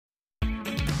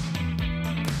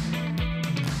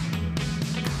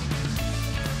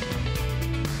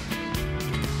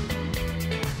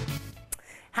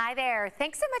Hi there.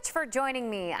 Thanks so much for joining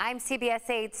me. I'm CBS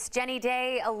 8's Jenny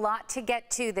Day. A lot to get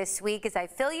to this week as I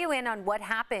fill you in on what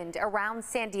happened around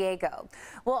San Diego.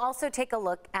 We'll also take a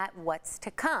look at what's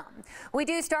to come. We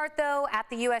do start, though, at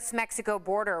the U.S.-Mexico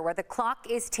border, where the clock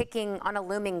is ticking on a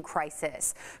looming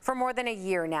crisis. For more than a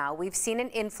year now, we've seen an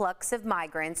influx of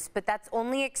migrants, but that's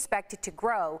only expected to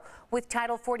grow with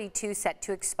Title 42 set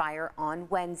to expire on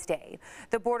Wednesday.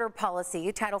 The border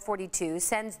policy, Title 42,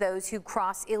 sends those who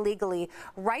cross illegally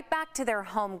right back to their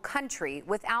home country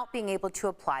without being able to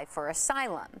apply for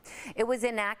asylum. It was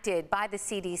enacted by the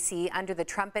CDC under the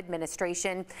Trump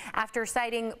administration after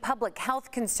citing public health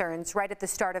concerns right at the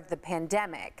start of the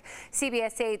pandemic.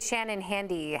 CBS 8's Shannon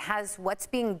Handy has what's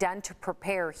being done to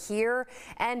prepare here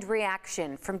and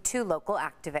reaction from two local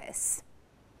activists.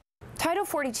 Title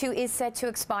 42 is set to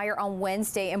expire on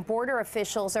Wednesday, and border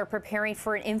officials are preparing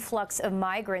for an influx of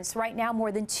migrants. Right now,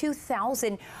 more than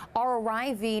 2,000 are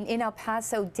arriving in El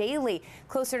Paso daily.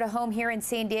 Closer to home here in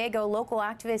San Diego, local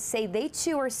activists say they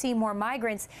too are seeing more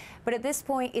migrants, but at this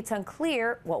point, it's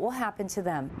unclear what will happen to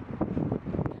them.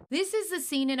 This is the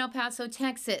scene in El Paso,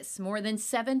 Texas. More than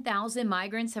 7,000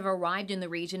 migrants have arrived in the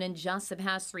region in just the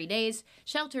past 3 days.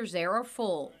 Shelters there are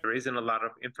full. There isn't a lot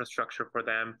of infrastructure for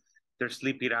them. They're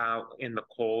sleeping out in the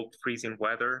cold, freezing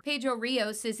weather. Pedro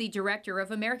Rios is the director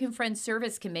of American Friends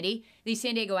Service Committee. The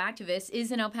San Diego activist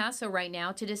is in El Paso right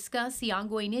now to discuss the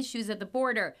ongoing issues at the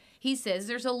border. He says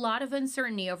there's a lot of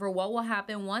uncertainty over what will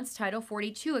happen once Title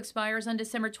 42 expires on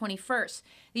December 21st.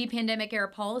 The pandemic-era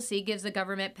policy gives the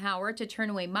government power to turn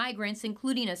away migrants,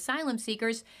 including asylum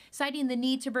seekers, citing the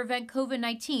need to prevent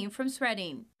COVID-19 from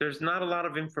spreading. There's not a lot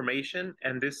of information,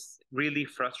 and this really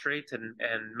frustrates and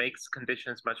makes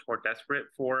conditions much more desperate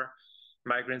for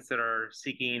migrants that are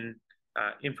seeking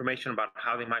information about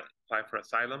how they might apply for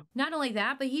asylum. Not only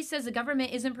that, but he says the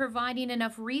government isn't providing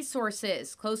enough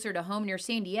resources. Closer to home near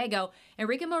San Diego,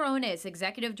 Enrique Morones,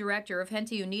 executive director of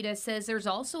Gente Unida, says there's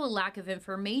also a lack of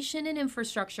information and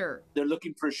infrastructure. They're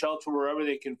looking for shelter wherever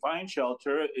they can find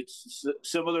shelter. It's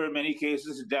similar in many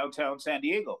cases to downtown San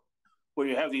Diego, where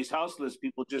you have these houseless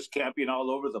people just camping all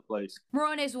over the place.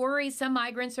 Morones worries some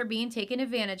migrants are being taken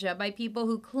advantage of by people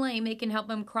who claim it can help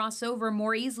them cross over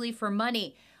more easily for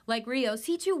money. Like Rios,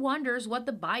 he too wonders what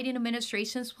the Biden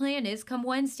administration's plan is come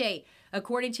Wednesday.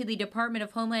 According to the Department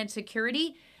of Homeland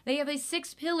Security, they have a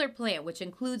 6-pillar plan, which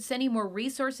includes sending more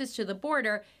resources to the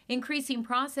border, increasing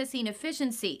processing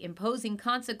efficiency, imposing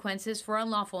consequences for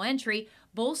unlawful entry,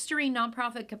 bolstering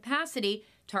nonprofit capacity,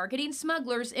 targeting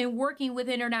smugglers, and working with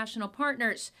international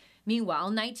partners. Meanwhile,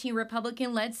 19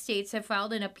 Republican-led states have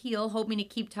filed an appeal hoping to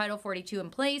keep Title 42 in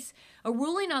place. A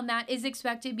ruling on that is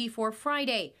expected before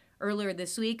Friday. Earlier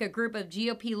this week, a group of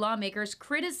GOP lawmakers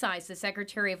criticized the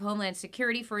Secretary of Homeland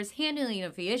Security for his handling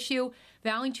of the issue,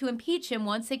 vowing to impeach him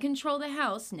once they control the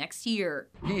House next year.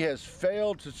 He has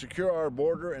failed to secure our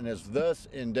border and has thus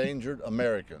endangered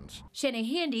Americans. Shannon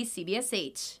Handy, CBS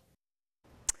 8.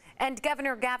 And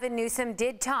Governor Gavin Newsom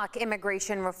did talk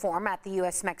immigration reform at the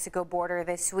U.S.-Mexico border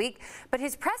this week, but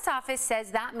his press office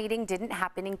says that meeting didn't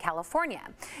happen in California.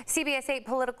 CBS 8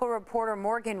 political reporter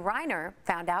Morgan Reiner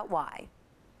found out why.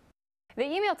 The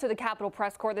email to the Capitol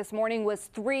Press Corps this morning was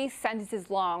 3 sentences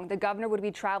long. The governor would be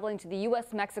traveling to the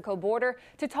U.S.-Mexico border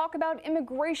to talk about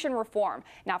immigration reform.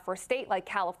 Now, for a state like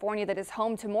California that is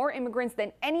home to more immigrants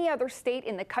than any other state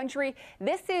in the country,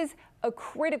 this is a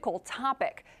critical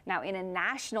topic. Now, in a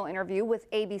national interview with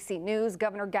ABC News,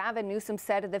 Governor Gavin Newsom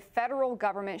said the federal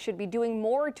government should be doing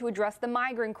more to address the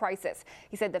migrant crisis.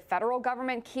 He said the federal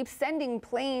government keeps sending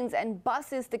planes and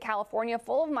buses to California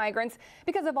full of migrants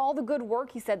because of all the good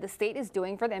work he said the state is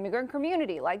doing for the immigrant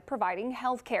community, like providing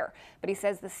health care. But he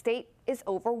says the state is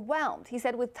overwhelmed. He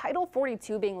said with Title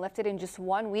 42 being lifted in just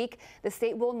 1 week, the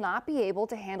state will not be able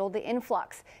to handle the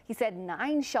influx. He said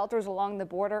 9 shelters along the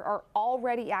border are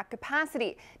already at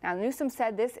capacity. Now, Newsom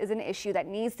said this is an issue that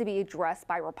needs to be addressed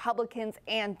by Republicans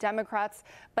and Democrats,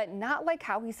 but not like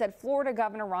how he said Florida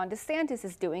Governor Ron DeSantis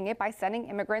is doing it by sending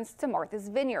immigrants to Martha's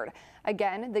Vineyard.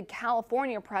 Again, the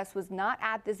California press was not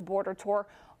at this border tour,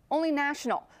 only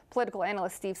national. Political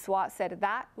analyst Steve Swat said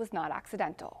that was not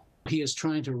accidental. He is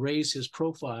trying to raise his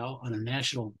profile on a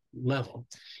national level,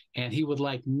 and he would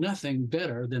like nothing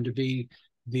better than to be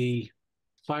the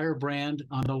firebrand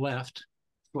on the left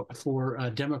for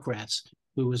Democrats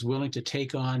who is willing to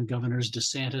take on Governors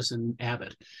DeSantis and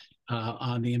Abbott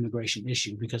on the immigration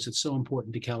issue, because it's so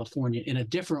important to California in a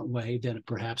different way than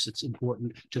perhaps it's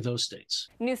important to those states.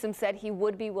 Newsom said he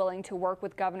would be willing to work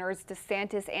with Governors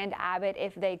DeSantis and Abbott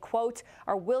if they, quote,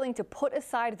 are willing to put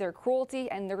aside their cruelty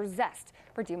and their zest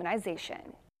for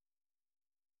demonization.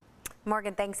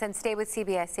 Morgan, thanks, and stay with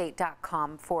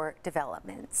CBS8.com for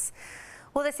developments.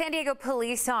 Well, the San Diego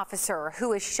police officer who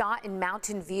was shot in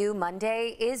Mountain View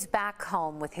Monday is back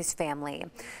home with his family.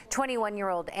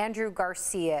 21-year-old Andrew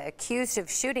Garcia, accused of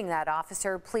shooting that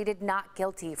officer, pleaded not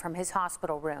guilty from his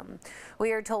hospital room.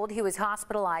 We are told he was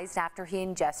hospitalized after he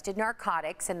ingested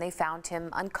narcotics and they found him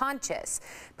unconscious.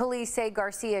 Police say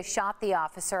Garcia shot the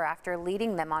officer after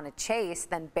leading them on a chase,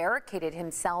 then barricaded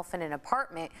himself in an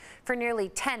apartment for nearly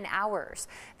 10 hours.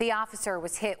 The officer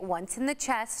was hit once in the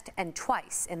chest and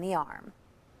twice in the arm.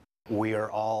 We are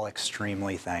all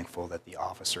extremely thankful that the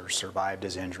officer survived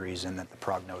his injuries and that the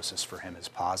prognosis for him is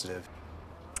positive.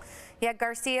 Yeah,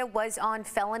 Garcia was on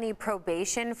felony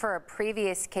probation for a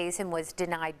previous case and was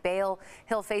denied bail.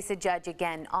 He'll face a judge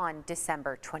again on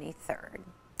December 23rd.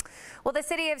 Well, the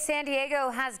city of San Diego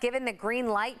has given the green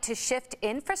light to shift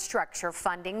infrastructure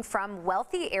funding from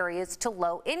wealthy areas to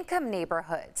low-income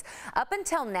neighborhoods. Up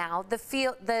until now, the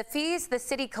fees the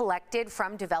city collected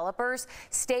from developers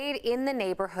stayed in the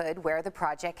neighborhood where the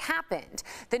project happened.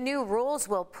 The new rules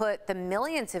will put the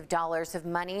millions of dollars of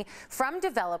money from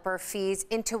developer fees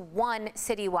into one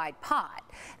citywide pot.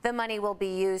 The money will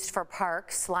be used for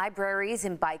parks, libraries,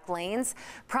 and bike lanes.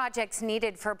 Projects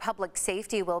needed for public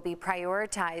safety will be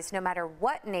prioritized no matter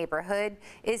what neighborhood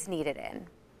is needed in.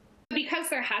 Because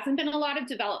there hasn't been a lot of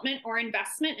development or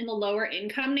investment in the lower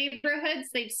income neighborhoods,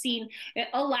 they've seen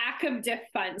a lack of DIF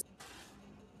funds.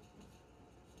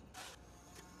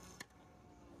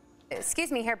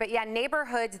 Excuse me here, but yeah,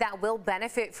 neighborhoods that will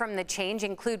benefit from the change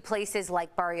include places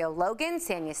like Barrio Logan,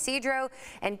 San Ysidro,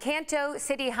 Encanto,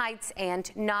 City Heights,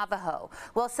 and Navajo.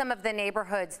 Well, some of the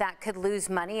neighborhoods that could lose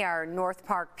money are North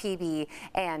Park, PB,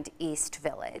 and East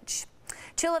Village.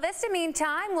 Chula Vista,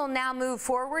 meantime, will now move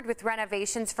forward with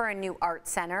renovations for a new art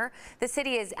center. The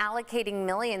city is allocating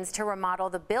millions to remodel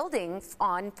the building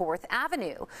on 4th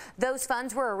Avenue. Those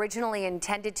funds were originally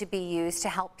intended to be used to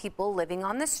help people living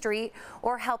on the street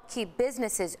or help keep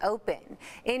businesses open.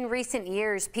 In recent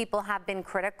years, people have been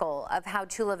critical of how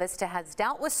Chula Vista has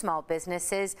dealt with small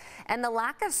businesses and the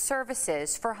lack of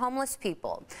services for homeless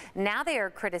people. Now they are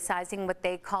criticizing what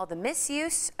they call the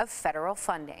misuse of federal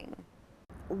funding.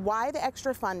 Why the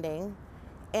extra funding,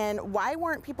 and why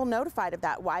weren't people notified of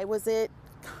that? Why was it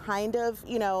kind of,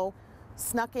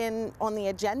 snuck in on the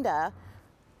agenda?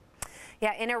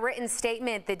 Yeah, in a written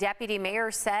statement, the deputy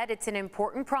mayor said it's an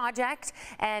important project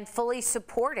and fully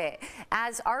support it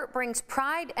as art brings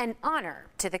pride and honor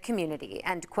to the community,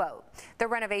 end quote. The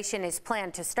renovation is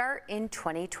planned to start in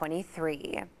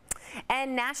 2023.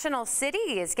 And National City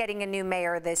is getting a new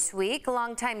mayor this week.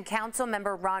 Longtime council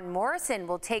member Ron Morrison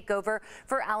will take over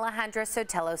for Alejandra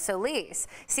Sotelo Solis.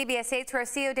 CBS 8's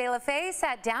Rocio De La Fe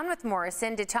sat down with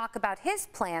Morrison to talk about his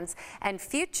plans and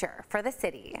future for the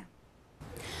city.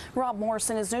 Rob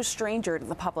Morrison is no stranger to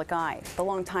the public eye. The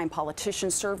longtime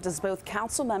politician served as both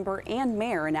council member and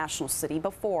mayor in National City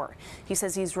before. He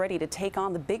says he's ready to take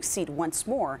on the big seat once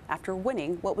more after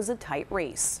winning what was a tight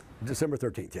race. December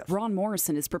 13th, yes. Ron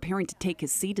Morrison is preparing to take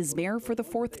his seat as mayor for the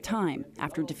 4th time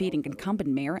after defeating incumbent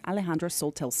mayor Alejandra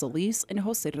Sotelo Solis and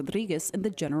Jose Rodriguez in the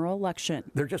general election.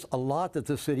 There's just a lot that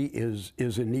the city is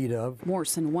in need of.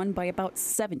 Morrison won by about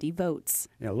 70 votes.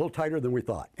 A little tighter than we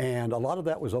thought. And a lot of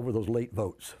that was over those late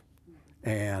votes.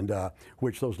 And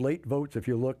which those late votes, if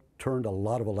you look, turned a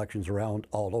lot of elections around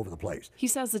all over the place. He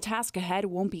says the task ahead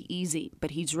won't be easy, but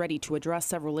he's ready to address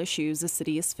several issues the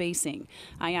city is facing.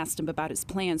 I asked him about his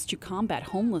plans to combat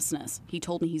homelessness. He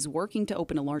told me he's working to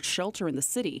open a large shelter in the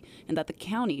city and that the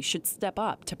county should step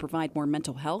up to provide more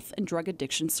mental health and drug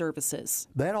addiction services.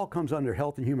 That all comes under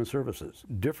Health and Human Services.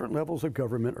 Different levels of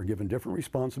government are given different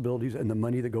responsibilities and the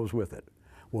money that goes with it.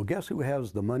 Well, guess who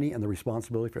has the money and the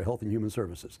responsibility for Health and Human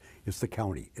Services? It's the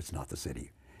county. It's not the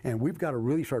city. And we've got to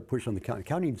really start pushing on the county. The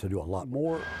county needs to do a lot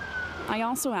more. I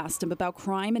also asked him about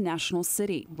crime in National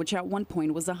City, which at one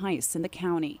point was the highest in the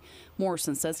county.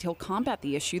 Morrison says he'll combat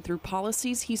the issue through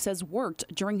policies he says worked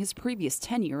during his previous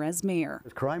tenure as mayor.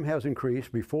 Crime has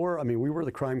increased. Before, we were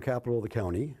the crime capital of the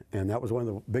county, and that was one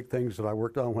of the big things that I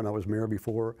worked on when I was mayor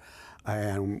before.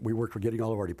 And we worked for getting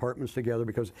all of our departments together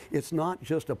because it's not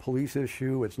just a police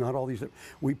issue. It's not all these.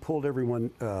 We pulled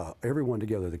everyone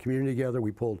together, the community together.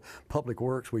 We pulled Public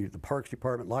Works, the Parks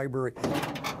Department, Library.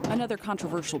 Another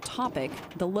controversial topic,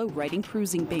 the low-riding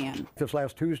cruising ban. This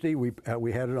last Tuesday, we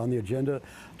had it on the agenda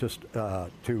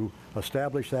to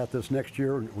establish that this next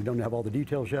year. We don't have all the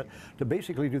details yet, to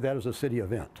basically do that as a city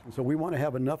event. So we want to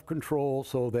have enough control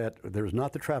so that there's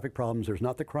not the traffic problems, there's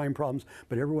not the crime problems,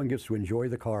 but everyone gets to enjoy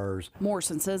the cars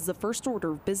Morrison says the first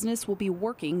order of business will be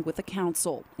working with the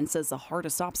council and says the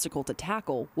hardest obstacle to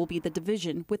tackle will be the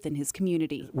division within his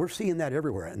community. We're seeing that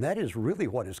everywhere, and that is really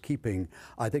what is keeping,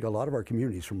 I think, a lot of our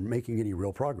communities from making any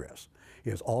real progress,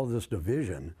 is all of this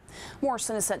division.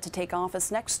 Morrison is set to take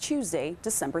office next Tuesday,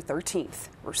 December 13th.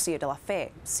 Rocio de la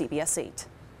Fe, CBS 8.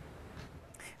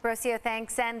 Rocio,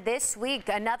 thanks. And this week,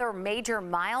 another major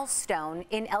milestone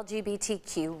in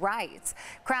LGBTQ rights.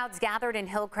 Crowds gathered in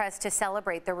Hillcrest to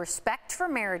celebrate the Respect for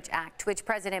Marriage Act, which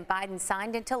President Biden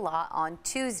signed into law on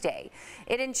Tuesday.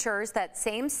 It ensures that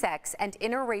same-sex and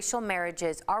interracial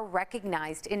marriages are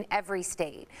recognized in every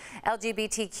state.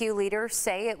 LGBTQ leaders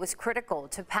say it was critical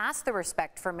to pass the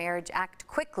Respect for Marriage Act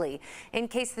quickly in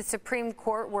case the Supreme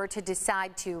Court were to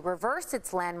decide to reverse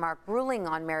its landmark ruling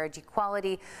on marriage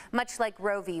equality, much like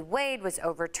Roe v. Wade was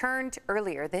overturned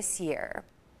earlier this year.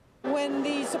 When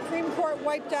the Supreme Court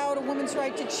wiped out a woman's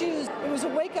right to choose, it was a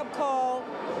wake-up call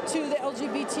to the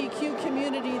LGBTQ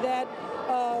community that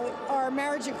our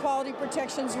marriage equality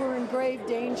protections were in grave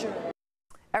danger.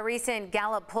 A recent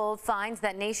Gallup poll finds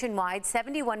that nationwide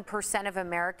 71% of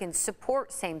Americans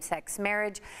support same-sex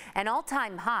marriage, an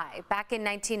all-time high. Back in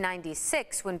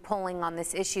 1996, when polling on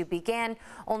this issue began,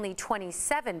 only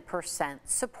 27%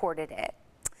 supported it.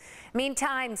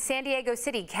 Meantime, San Diego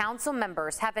City Council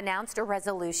members have announced a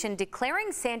resolution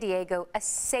declaring San Diego a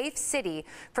safe city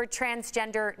for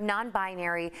transgender,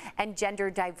 non-binary, and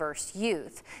gender-diverse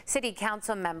youth. City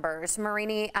Council members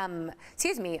Marnie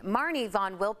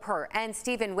Von Wilper and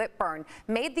Stephen Whitburn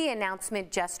made the announcement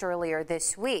just earlier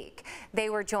this week. They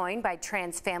were joined by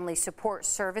Trans Family Support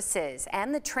Services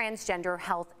and the Transgender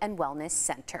Health and Wellness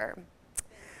Center.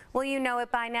 Well, you know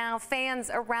it by now.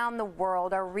 Fans around the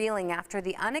world are reeling after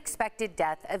the unexpected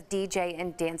death of DJ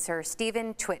and dancer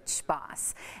Stephen "Twitch"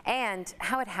 Boss and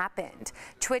how it happened.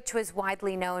 Twitch was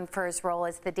widely known for his role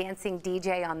as the dancing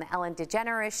DJ on The Ellen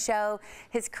DeGeneres Show,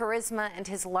 his charisma and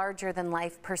his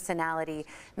larger-than-life personality,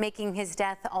 making his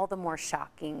death all the more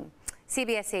shocking.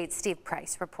 CBS 8's Steve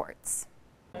Price reports.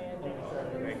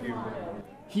 Thank you.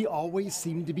 He always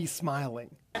seemed to be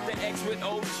smiling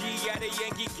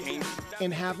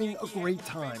and having a great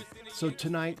time. So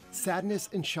tonight, sadness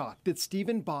and shock that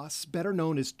Stephen Boss, better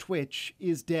known as Twitch,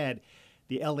 is dead.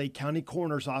 The LA County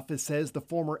Coroner's Office says the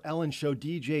former Ellen Show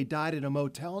DJ died at a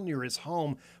motel near his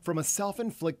home from a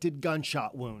self-inflicted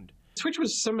gunshot wound. Twitch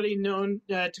was somebody known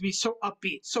to be so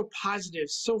upbeat, so positive,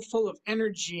 so full of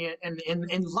energy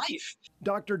and life.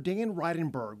 Dr. Dan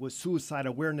Reidenberg with Suicide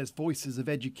Awareness Voices of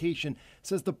Education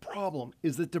says the problem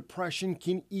is that depression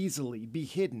can easily be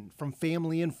hidden from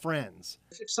family and friends.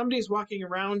 If somebody's walking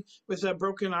around with a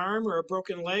broken arm or a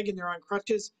broken leg and they're on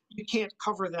crutches, you can't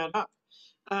cover that up.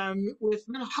 With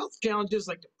mental health challenges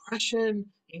like depression,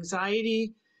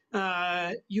 anxiety,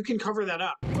 you can cover that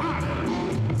up.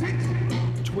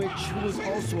 Twitch, who was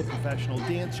also a professional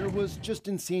dancer, was just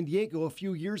in San Diego a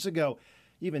few years ago.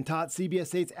 Even taught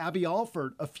CBS 8's Abby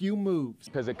Alford a few moves.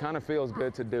 Because it kind of feels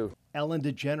good to do. Ellen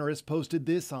DeGeneres posted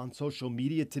this on social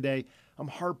media today. I'm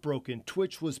heartbroken.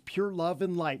 Twitch was pure love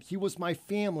and light. He was my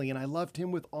family and I loved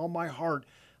him with all my heart.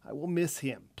 I will miss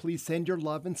him. Please send your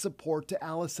love and support to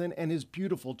Allison and his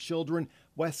beautiful children,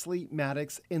 Wesley,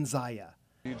 Maddox, and Zaya.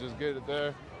 You just get it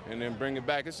there and then bring it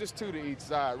back. It's just two to each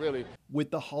side, really.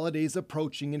 With the holidays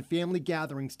approaching and family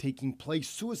gatherings taking place,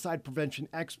 suicide prevention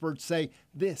experts say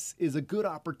this is a good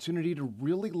opportunity to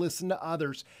really listen to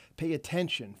others, pay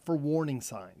attention for warning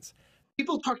signs.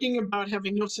 People talking about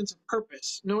having no sense of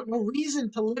purpose, no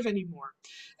reason to live anymore.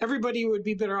 Everybody would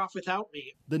be better off without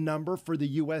me. The number for the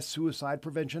U.S. Suicide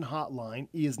Prevention Hotline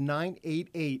is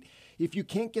 988. If you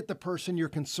can't get the person you're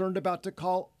concerned about to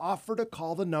call, offer to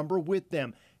call the number with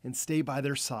them and stay by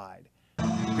their side.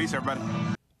 Peace, everybody.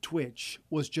 Twitch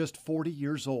was just 40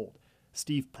 years old.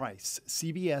 Steve Price,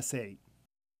 CBS 8.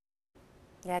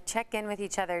 Yeah, check in with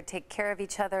each other, take care of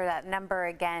each other. That number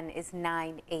again is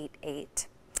 988.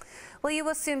 Well, you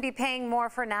will soon be paying more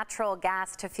for natural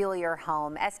gas to fuel your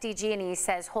home. SDG&E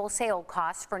says wholesale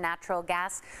costs for natural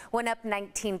gas went up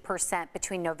 19%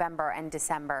 between November and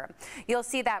December. You'll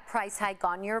see that price hike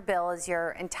on your bill as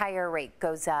your entire rate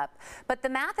goes up. But the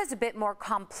math is a bit more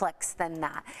complex than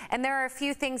that, and there are a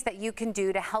few things that you can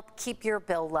do to help keep your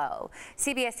bill low.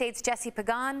 CBS 8's Jesse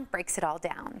Pagan breaks it all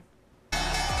down.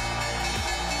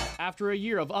 After a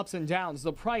year of ups and downs,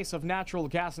 the price of natural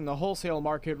gas in the wholesale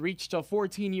market reached a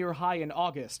 14-year high in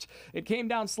August. It came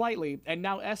down slightly, and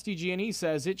now SDG&E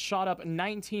says it shot up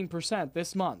 19%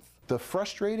 this month. The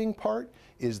frustrating part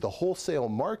is the wholesale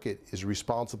market is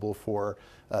responsible for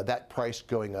that price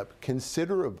going up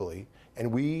considerably,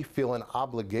 and we feel an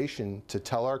obligation to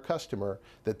tell our customer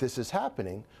that this is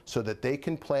happening so that they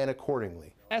can plan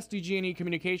accordingly. SDG&E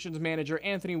Communications Manager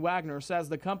Anthony Wagner says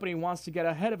the company wants to get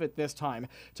ahead of it this time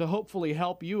to hopefully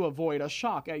help you avoid a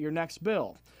shock at your next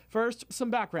bill. First, some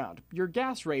background. Your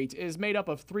gas rate is made up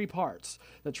of 3 parts: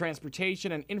 the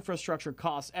transportation and infrastructure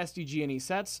costs SDG&E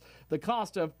sets, the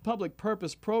cost of public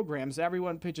purpose programs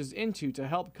everyone pitches into to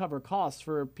help cover costs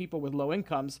for people with low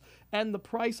incomes, and the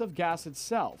price of gas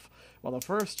itself. While the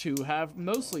first 2 have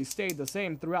mostly stayed the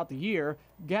same throughout the year,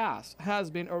 gas has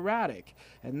been erratic,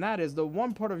 and that is the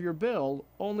one part of your bill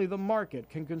only the market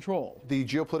can control. The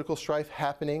geopolitical strife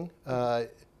happening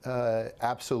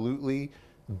absolutely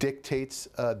dictates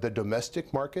the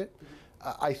domestic market.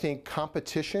 I think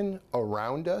competition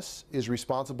around us is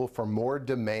responsible for more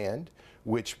demand,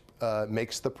 which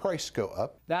makes the price go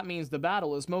up. That means the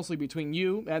battle is mostly between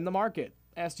you and the market.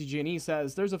 SDG&E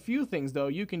says there's a few things, though,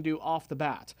 you can do off the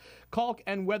bat. Caulk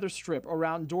and weather strip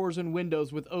around doors and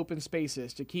windows with open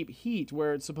spaces to keep heat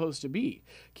where it's supposed to be.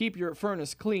 Keep your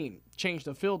furnace clean. Change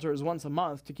the filters once a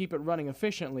month to keep it running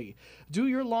efficiently. Do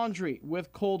your laundry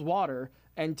with cold water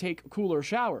and take cooler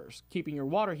showers, keeping your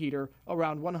water heater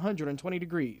around 120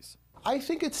 degrees. I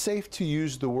think it's safe to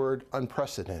use the word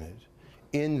unprecedented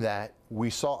in that we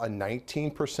saw a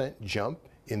 19% jump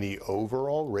in the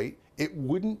overall rate. It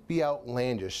wouldn't be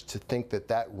outlandish to think that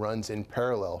that runs in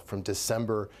parallel from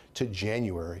December to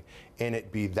January, and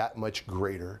it be that much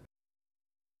greater.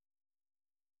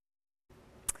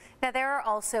 Now, there are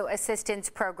also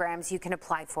assistance programs you can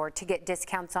apply for to get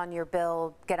discounts on your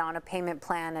bill, get on a payment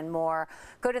plan, and more.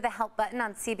 Go to the help button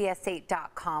on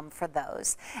CBS8.com for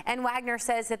those. And Wagner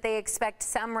says that they expect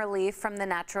some relief from the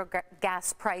natural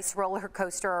gas price roller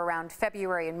coaster around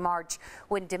February and March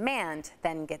when demand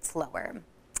then gets lower.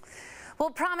 Well,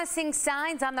 promising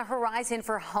signs on the horizon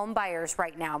for home buyers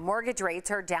right now. Mortgage rates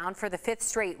are down for the 5th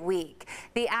straight week.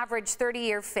 The average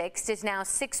 30-year fixed is now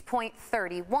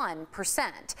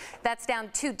 6.31%. That's down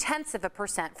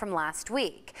 0.2% from last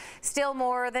week. Still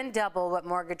more than double what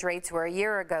mortgage rates were a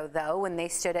year ago, though, when they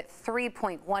stood at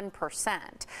 3.1%.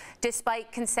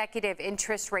 Despite consecutive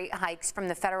interest rate hikes from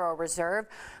the Federal Reserve,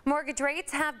 mortgage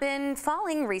rates have been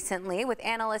falling recently, with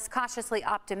analysts cautiously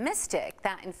optimistic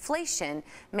that inflation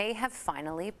may have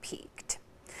finally peaked.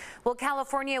 Well,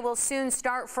 California will soon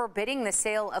start forbidding the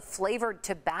sale of flavored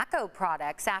tobacco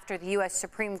products after the U.S.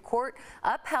 Supreme Court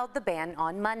upheld the ban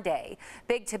on Monday.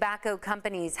 Big tobacco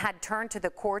companies had turned to the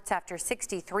courts after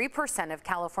 63% of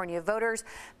California voters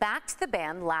backed the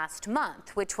ban last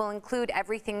month, which will include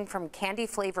everything from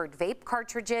candy-flavored vape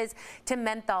cartridges to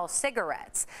menthol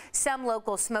cigarettes. Some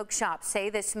local smoke shops say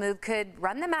this move could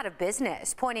run them out of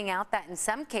business, pointing out that in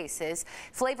some cases,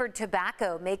 flavored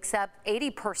tobacco makes up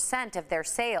 80% of their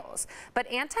sales. But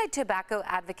anti-tobacco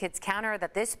advocates counter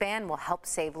that this ban will help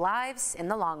save lives in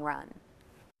the long run.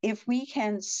 If we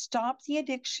can stop the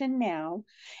addiction now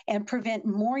and prevent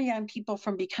more young people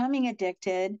from becoming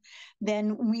addicted,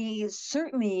 then we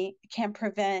certainly can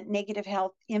prevent negative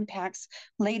health impacts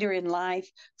later in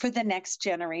life for the next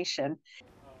generation.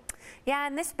 Yeah,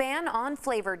 and this ban on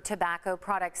flavored tobacco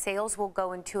product sales will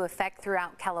go into effect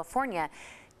throughout California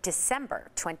December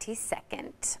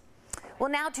 22nd. Well,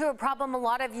 now to a problem a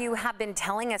lot of you have been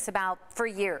telling us about for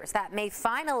years that may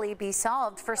finally be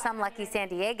solved for some lucky San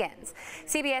Diegans.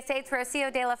 CBS 8's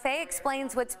Rocio De La Fe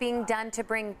explains what's being done to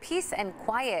bring peace and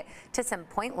quiet to some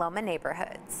Point Loma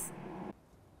neighborhoods.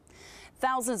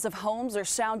 Thousands of homes are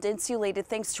sound insulated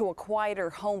thanks to a Quieter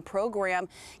Home program,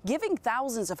 giving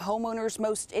thousands of homeowners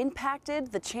most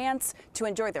impacted the chance to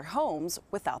enjoy their homes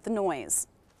without the noise.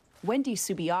 Wendy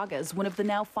Subiaga is one of the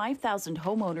now 5,000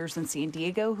 homeowners in San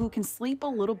Diego who can sleep a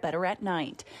little better at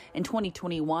night. In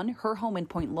 2021, her home in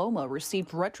Point Loma received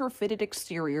retrofitted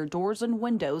exterior doors and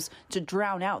windows to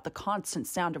drown out the constant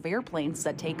sound of airplanes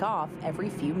that take off every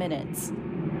few minutes.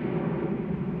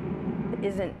 It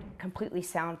isn't completely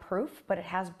soundproof, but it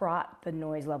has brought the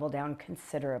noise level down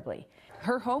considerably.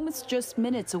 Her home is just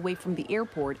minutes away from the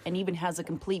airport and even has a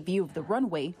complete view of the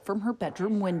runway from her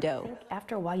bedroom window.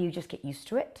 After a while, you just get used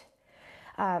to it.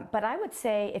 But I would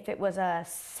say if it was a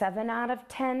 7 out of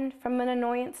 10 from an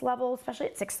annoyance level, especially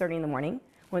at 6:30 in the morning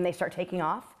when they start taking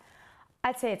off,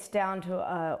 I'd say it's down to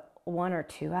a 1 or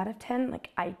 2 out of 10. Like,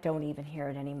 I don't even hear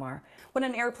it anymore. When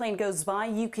an airplane goes by,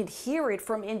 you can hear it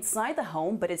from inside the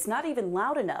home, but it's not even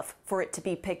loud enough for it to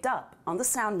be picked up on the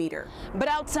sound meter. But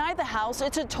outside the house,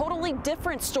 it's a totally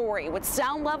different story, with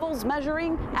sound levels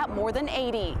measuring at more than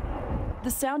 80. The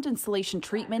sound insulation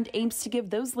treatment aims to give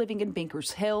those living in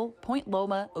Bankers Hill, Point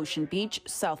Loma, Ocean Beach,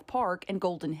 South Park, and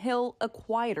Golden Hill a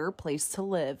quieter place to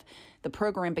live. The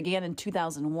program began in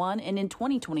 2001, and in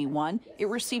 2021, it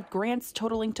received grants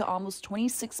totaling to almost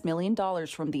 $26 million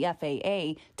from the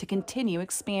FAA to continue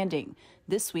expanding.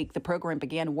 This week, the program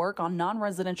began work on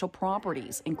non-residential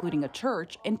properties, including a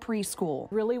church and preschool.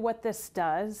 Really what this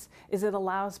does is it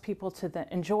allows people to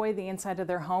enjoy the inside of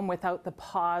their home without the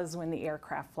pause when the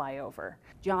aircraft fly over.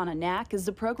 Jana Knack is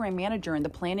the program manager in the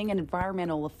Planning and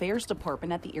Environmental Affairs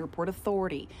Department at the Airport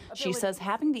Authority. She says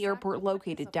having the airport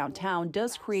located downtown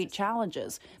does create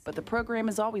challenges, but the program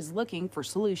is always looking for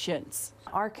solutions.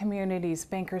 Our communities,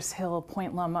 Bankers Hill,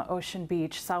 Point Loma, Ocean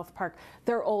Beach, South Park,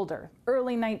 they're older,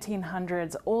 early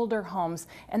 1900s, older homes,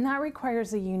 and that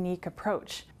requires a unique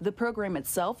approach. The program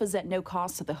itself is at no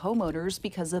cost to the homeowners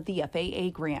because of the FAA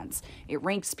grants. It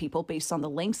ranks people based on the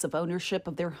lengths of ownership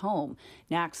of their home.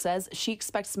 Knack says she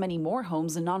expects many more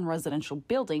homes in non-residential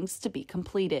buildings to be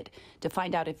completed. To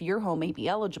find out if your home may be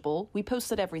eligible, we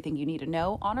posted everything you need to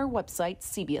know on our website,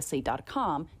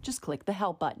 cbs8.com. Just click the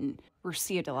help button.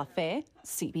 Rocio de la Fe,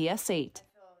 CBS 8.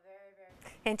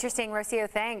 Interesting, Rocio,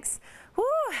 thanks. Whew.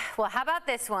 Well, how about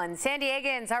this one? San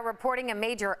Diegans are reporting a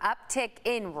major uptick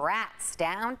in rats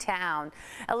downtown.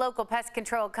 A local pest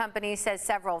control company says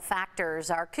several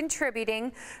factors are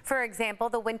contributing. For example,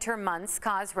 the winter months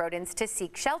cause rodents to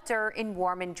seek shelter in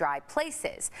warm and dry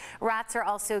places. Rats are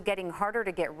also getting harder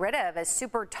to get rid of as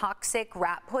super toxic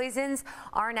rat poisons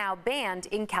are now banned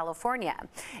in California.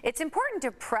 It's important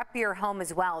to prep your home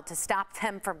as well to stop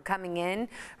them from coming in.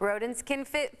 Rodents can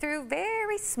fit through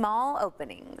very small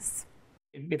openings.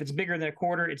 If it's bigger than a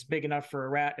quarter, it's big enough for a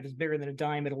rat. If it's bigger than a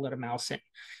dime, it'll let a mouse in.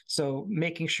 So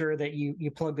making sure that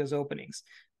you plug those openings.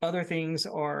 Other things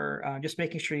are just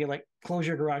making sure you close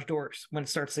your garage doors when it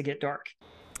starts to get dark.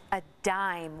 A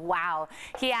dime, wow.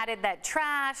 He added that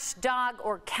trash, dog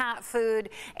or cat food,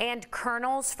 and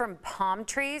kernels from palm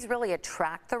trees really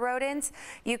attract the rodents.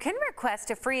 You can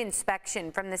request a free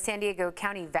inspection from the San Diego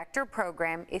County Vector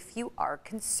Program if you are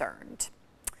concerned.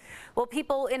 Well,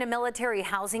 people in a military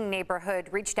housing neighborhood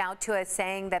reached out to us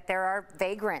saying that there are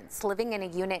vagrants living in a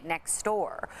unit next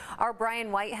door. Our Brian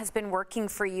White has been working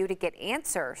for you to get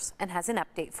answers and has an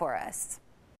update for us.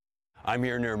 I'm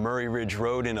here near Murray Ridge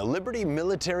Road in a Liberty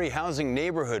military housing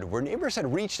neighborhood where neighbors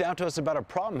had reached out to us about a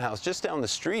problem house just down the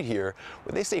street here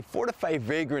where they say 4 to 5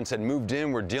 vagrants had moved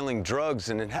in, were dealing drugs,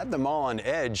 and it had them all on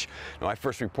edge. Now, I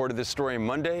first reported this story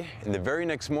Monday, and the very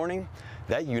next morning,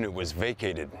 that unit was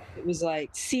vacated. It was like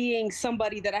seeing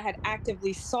somebody that I had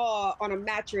actively saw on a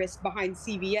mattress behind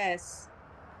CVS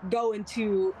go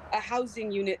into a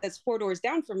housing unit that's 4 doors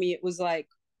down from me. It was like,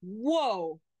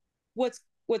 whoa, what's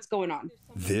going on?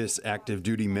 This active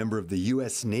duty member of the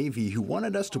U.S. Navy who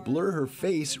wanted us to blur her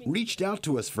face reached out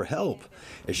to us for help.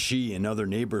 As she and other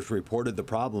neighbors reported the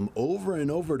problem over and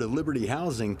over to Liberty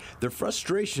Housing, their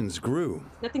frustrations grew.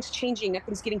 Nothing's changing.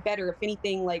 Nothing's getting better. If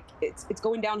anything, it's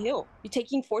going downhill. You're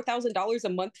taking $4,000 a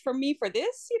month from me for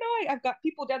this? You know, I've got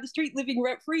people down the street living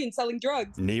rent-free and selling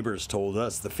drugs. Neighbors told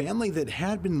us the family that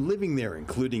had been living there,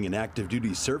 including an active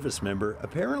duty service member,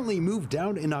 apparently moved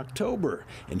out in October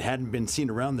and hadn't been seen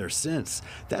around there since.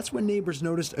 That's when neighbors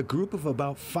noticed a group of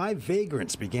about 5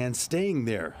 vagrants began staying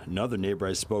there. Another neighbor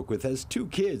I spoke with has 2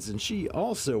 kids, and she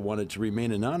also wanted to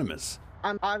remain anonymous.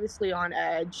 I'm obviously on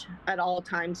edge at all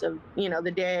times of,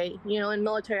 the day. In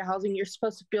military housing, you're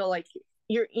supposed to feel like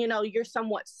you're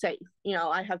somewhat safe.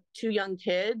 I have 2 young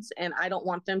kids, and I don't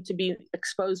want them to be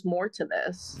exposed more to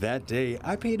this. That day,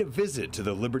 I paid a visit to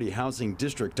the Liberty Housing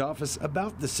District office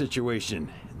about the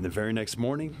situation. And the very next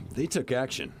morning, they took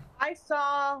action. I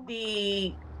saw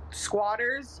the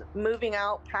squatters moving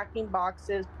out, packing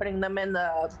boxes, putting them in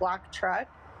the black truck.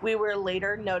 We were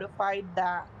later notified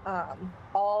that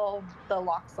all the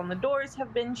locks on the doors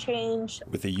have been changed.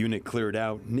 With the unit cleared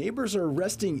out, neighbors are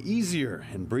resting easier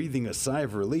and breathing a sigh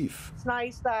of relief. It's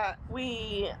nice that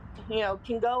we,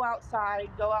 can go outside,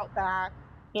 go out back.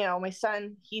 My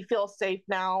son, he feels safe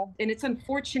now. And it's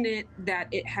unfortunate that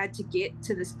it had to get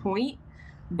to this point.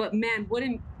 But man, what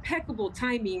impeccable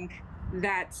timing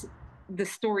that the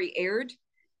story aired.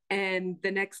 And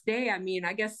the next day,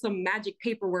 I guess some magic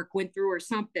paperwork went through or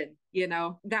something,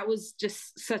 That was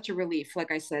just such a relief, like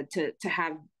I said, to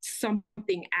have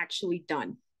something actually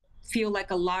done. Feel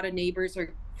like a lot of neighbors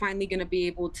are finally going to be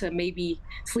able to maybe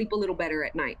sleep a little better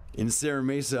at night. In Serra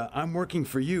Mesa, I'm working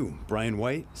for you. Brian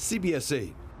White, CBS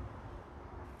 8.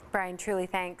 Brian, truly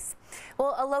thanks.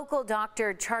 Well, a local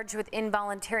doctor charged with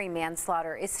involuntary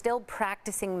manslaughter is still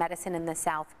practicing medicine in the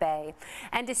South Bay.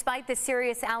 And despite the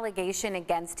serious allegation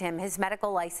against him, his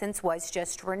medical license was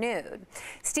just renewed.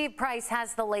 Steve Price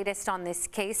has the latest on this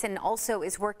case and also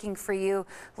is working for you,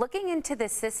 looking into the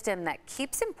system that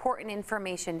keeps important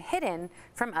information hidden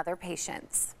from other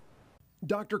patients.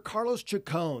 Dr. Carlos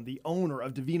Chacon, the owner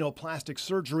of Divino Plastic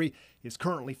Surgery, is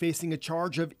currently facing a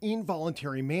charge of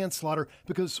involuntary manslaughter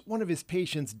because one of his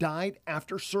patients died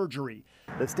after surgery.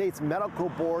 The state's medical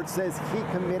board says he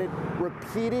committed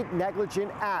repeated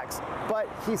negligent acts, but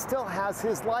he still has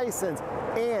his license,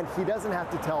 and he doesn't have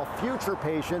to tell future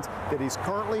patients that he's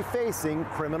currently facing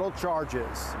criminal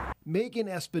charges. Megan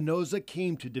Espinoza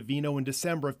came to Divino in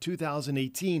December of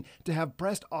 2018 to have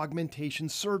breast augmentation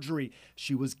surgery.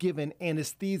 She was given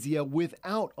anesthesia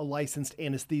without a licensed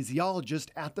anesthesiologist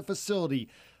at the facility.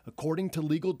 According to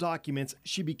legal documents,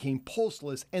 she became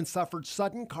pulseless and suffered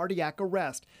sudden cardiac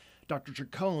arrest. Dr.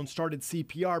 Chacon started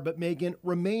CPR, but Megan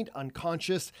remained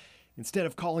unconscious. Instead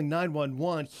of calling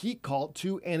 911, he called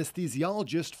two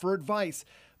anesthesiologists for advice.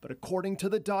 But according to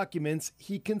the documents,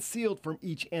 he concealed from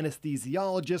each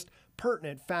anesthesiologist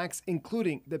pertinent facts,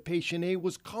 including that patient A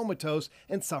was comatose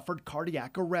and suffered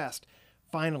cardiac arrest.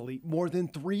 Finally, more than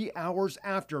 3 hours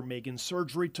after Megan's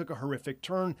surgery took a horrific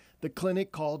turn, the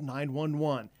clinic called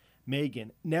 911.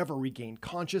 Megan never regained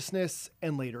consciousness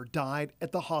and later died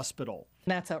at the hospital.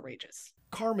 That's outrageous.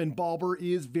 Carmen Balber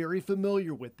is very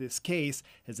familiar with this case.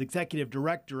 As executive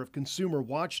director of Consumer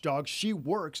Watchdog, she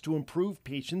works to improve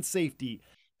patient safety.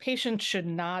 Patients should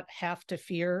not have to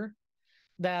fear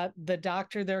that the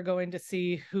doctor they're going to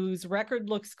see, whose record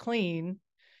looks clean,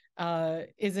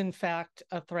 is in fact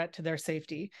a threat to their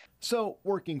safety. So,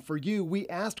 working for you, we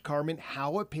asked Carmen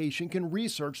how a patient can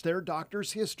research their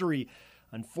doctor's history.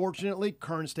 Unfortunately,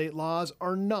 current state laws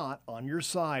are not on your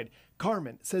side.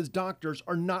 Carmen says doctors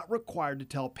are not required to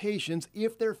tell patients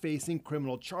if they're facing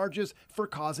criminal charges for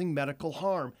causing medical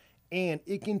harm. And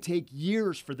it can take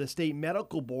years for the state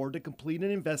medical board to complete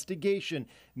an investigation,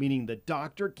 meaning the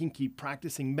doctor can keep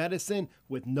practicing medicine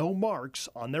with no marks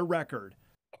on their record.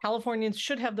 Californians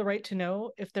should have the right to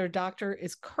know if their doctor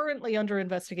is currently under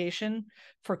investigation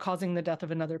for causing the death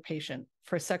of another patient,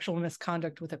 for sexual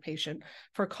misconduct with a patient,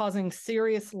 for causing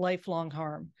serious lifelong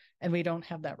harm, and we don't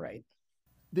have that right.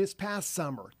 This past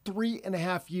summer,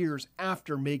 3.5 years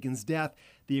after Megan's death,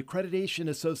 the Accreditation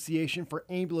Association for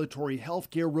Ambulatory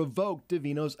Healthcare revoked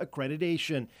Divino's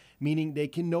accreditation, meaning they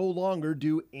can no longer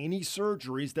do any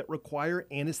surgeries that require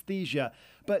anesthesia.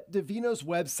 But Divino's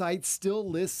website still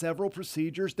lists several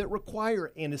procedures that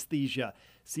require anesthesia.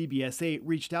 CBS 8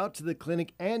 reached out to the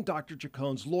clinic and Dr.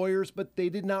 Chacon's lawyers, but they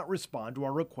did not respond to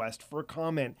our request for a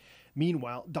comment.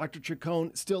 Meanwhile, Dr.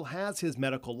 Chacon still has his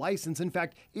medical license. In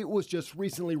fact, it was just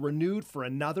recently renewed for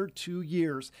another 2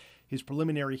 years. His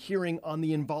preliminary hearing on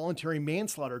the involuntary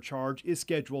manslaughter charge is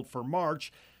scheduled for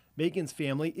March. Megan's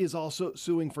family is also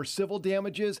suing for civil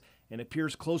damages and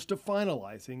appears close to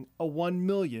finalizing a $1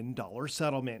 million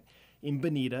settlement. In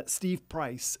Bonita, Steve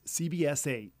Price, CBS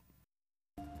 8.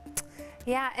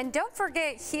 Yeah, and don't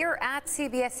forget, here at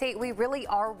CBS 8, we really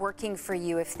are working for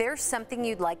you. If there's something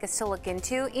you'd like us to look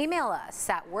into, email us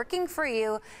at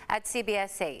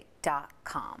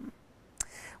workingforyou@cbs8.com.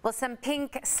 Well, some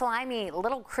pink, slimy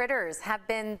little critters have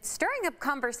been stirring up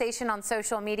conversation on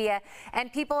social media,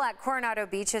 and people at Coronado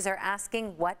Beaches are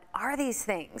asking, what are these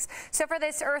things? So for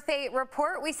this Earth 8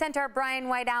 report, we sent our Brian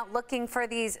White out looking for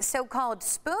these so-called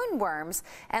spoon worms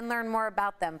and learn more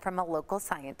about them from a local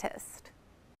scientist.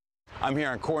 I'm here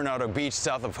on Coronado Beach,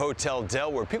 south of Hotel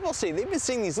Del, where people say they've been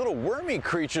seeing these little wormy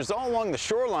creatures all along the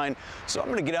shoreline, so I'm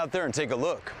going to get out there and take a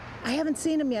look. I haven't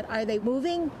seen them yet. Are they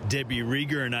moving? Debbie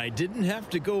Rieger and I didn't have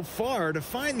to go far to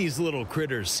find these little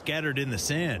critters scattered in the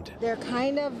sand. They're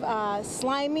kind of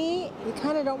slimy. You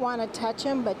kind of don't want to touch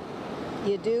them, but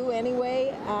you do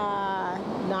anyway.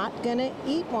 Not gonna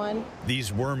eat one.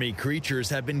 These wormy creatures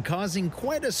have been causing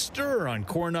quite a stir on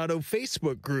Coronado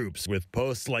Facebook groups with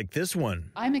posts like this one.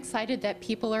 I'm excited that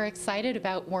people are excited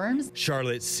about worms.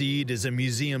 Charlotte Seed is a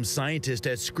museum scientist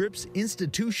at Scripps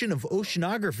Institution of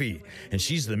Oceanography, and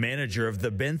she's the manager of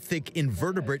the benthic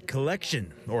invertebrate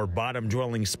collection, or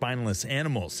bottom-dwelling spineless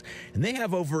animals, and they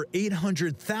have over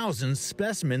 800,000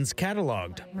 specimens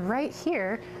cataloged. Right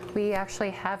here, we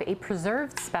actually have a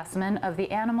preserved specimen of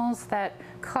the animals that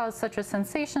cause such a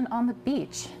sensation on the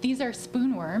beach. These are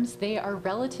spoon worms. They are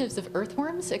relatives of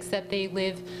earthworms, except they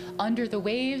live under the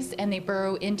waves and they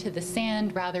burrow into the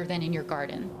sand rather than in your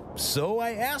garden. So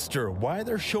I asked her why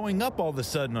they're showing up all of a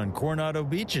sudden on Coronado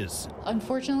beaches.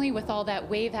 Unfortunately, with all that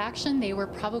wave action, they were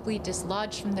probably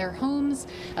dislodged from their homes.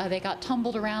 They got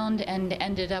tumbled around and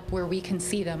ended up where we can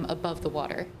see them above the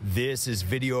water. This is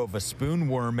video of a spoon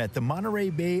worm at the Monterey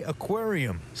Bay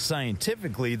Aquarium.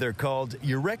 Scientifically, they're called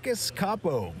Eurychus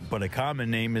capo, but a common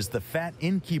name is the fat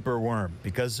innkeeper worm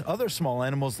because other small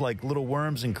animals like little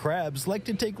worms and crabs like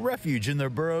to take refuge in their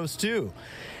burrows too.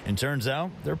 And turns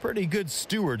out they're pretty good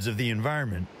stewards stewards of the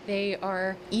environment. They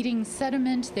are eating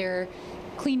sediment, they're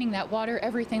cleaning that water,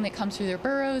 everything that comes through their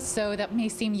burrows, so that may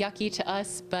seem yucky to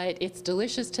us, but it's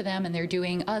delicious to them and they're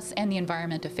doing us and the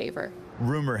environment a favor.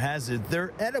 Rumor has it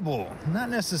they're edible, not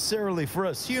necessarily for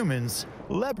us humans.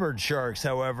 Leopard sharks,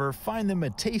 however, find them a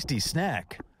tasty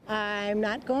snack. I'm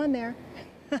not going there.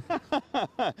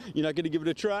 You're not going to give it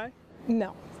a try?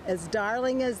 No, as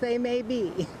darling as they may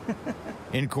be.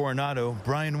 In Coronado,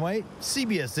 Brian White,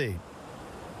 CBS 8.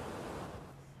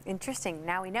 Interesting.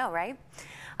 Now we know, right?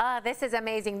 This is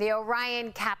amazing. The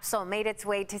Orion capsule made its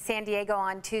way to San Diego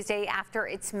on Tuesday after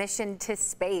its mission to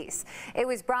space. It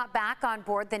was brought back on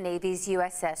board the Navy's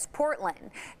USS Portland.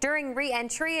 During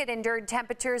re-entry, it endured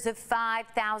temperatures of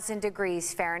 5,000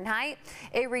 degrees Fahrenheit.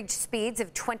 It reached speeds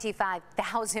of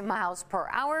 25,000 miles per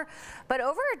hour, but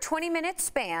over a 20-minute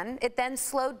span, it then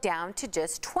slowed down to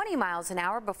just 20 miles an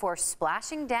hour before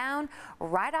splashing down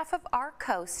right off of our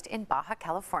coast in Baja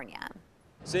California.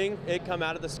 Seeing it come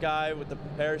out of the sky with the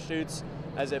parachutes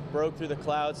as it broke through the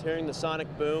clouds, hearing the sonic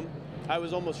boom, I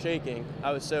was almost shaking.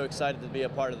 I was so excited to be a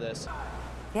part of this.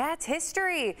 Yeah, it's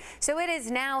history. So it is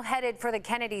now headed for the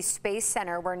Kennedy Space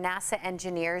Center, where NASA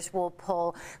engineers will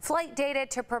pull flight data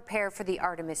to prepare for the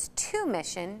Artemis II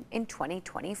mission in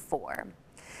 2024.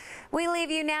 We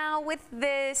leave you now with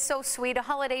this. So sweet. A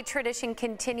holiday tradition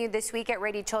continued this week at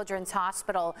Rady Children's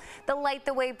Hospital. The Light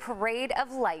the Way Parade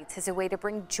of Lights is a way to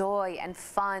bring joy and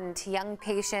fun to young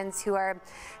patients who are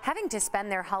having to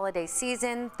spend their holiday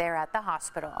season there at the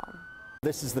hospital.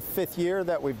 This is the 5th year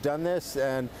that we've done this,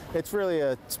 and it's really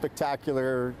a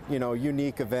spectacular,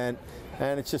 unique event.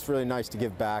 And it's just really nice to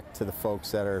give back to the folks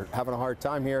that are having a hard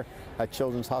time here at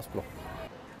Children's Hospital.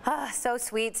 So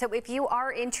sweet. So if you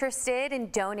are interested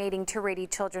in donating to Rady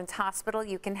Children's Hospital,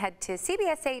 you can head to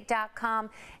cbs8.com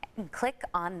and click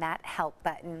on that help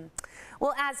button.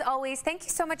 Well, as always, thank you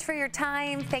so much for your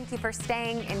time. Thank you for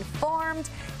staying informed.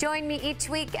 Join me each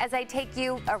week as I take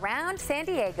you around San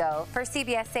Diego. For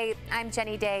CBS 8, I'm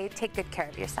Jenny Day. Take good care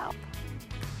of yourself.